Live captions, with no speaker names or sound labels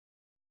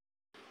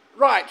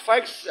Right,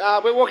 folks,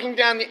 we're walking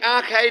down the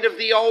arcade of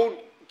the old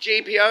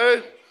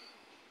GPO,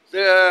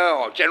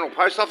 the General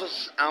Post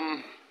Office.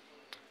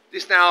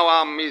 This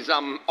now is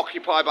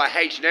occupied by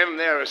H&M.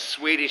 They're a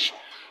Swedish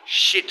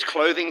shit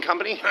clothing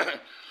company.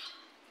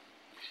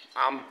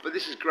 But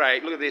this is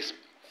great. Look at this.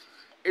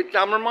 It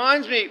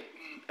reminds me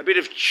a bit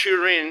of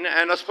Turin,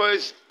 and I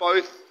suppose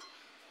both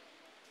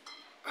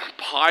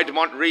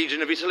Piedmont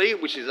region of Italy,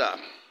 which is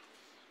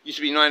used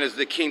to be known as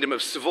the Kingdom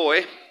of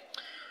Savoy,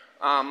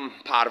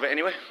 part of it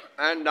anyway,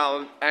 and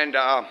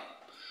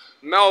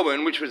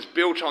Melbourne, which was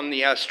built on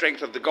the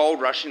strength of the gold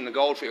rush in the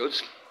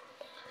goldfields.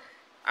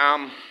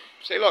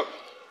 See, look.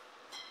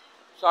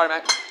 Sorry,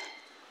 mate.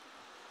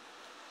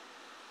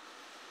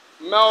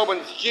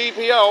 Melbourne's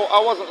GPO.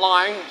 I wasn't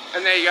lying.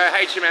 And there you go,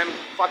 H&M.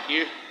 Fuck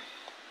you.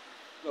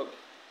 Look.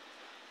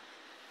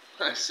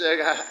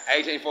 Circa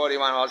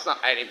 1841. Well, it's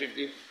not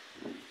 1850.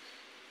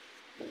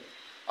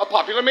 A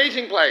popular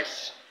meeting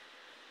place.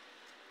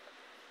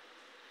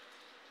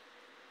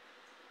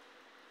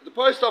 The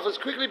post office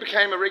quickly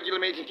became a regular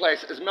meeting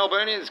place as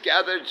Melburnians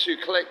gathered to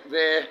collect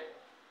their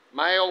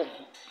mail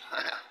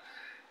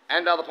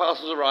and other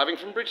parcels arriving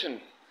from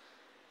Britain.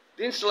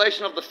 The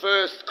installation of the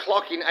first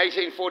clock in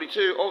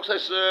 1842 also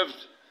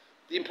served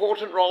the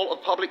important role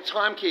of public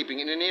timekeeping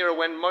in an era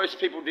when most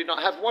people did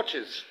not have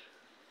watches.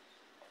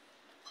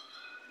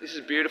 This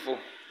is beautiful.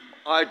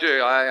 I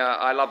do.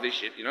 I love this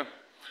shit, you know.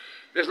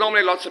 There's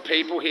normally lots of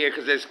people here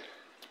because there's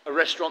a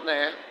restaurant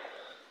there.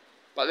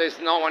 But there's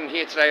no one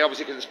here today,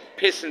 obviously, because it's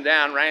pissing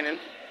down, raining.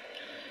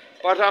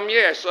 But,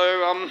 yeah,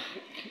 so,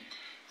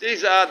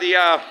 these are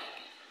the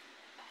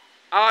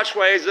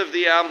archways of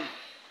the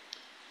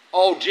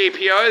old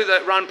GPO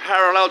that run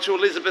parallel to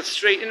Elizabeth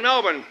Street in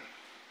Melbourne.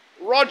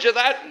 Roger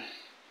that.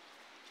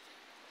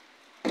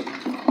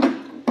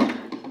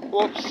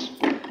 Whoops.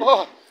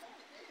 Oh,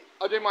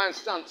 I do my own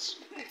stunts.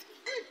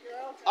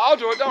 I'll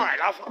do it, don't worry,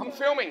 love. I'm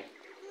filming.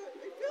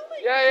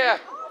 Yeah, yeah.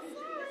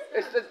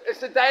 It's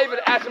the David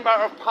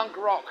Attenborough of punk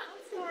rock.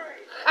 Sorry.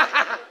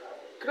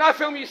 Can I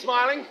film you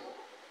smiling?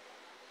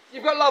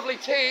 You've got lovely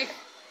teeth.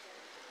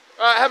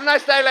 All right, have a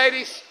nice day,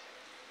 ladies.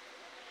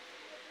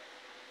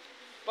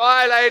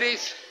 Bye,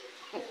 ladies.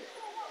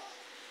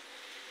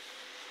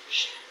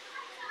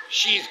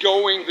 She's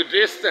going the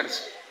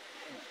distance.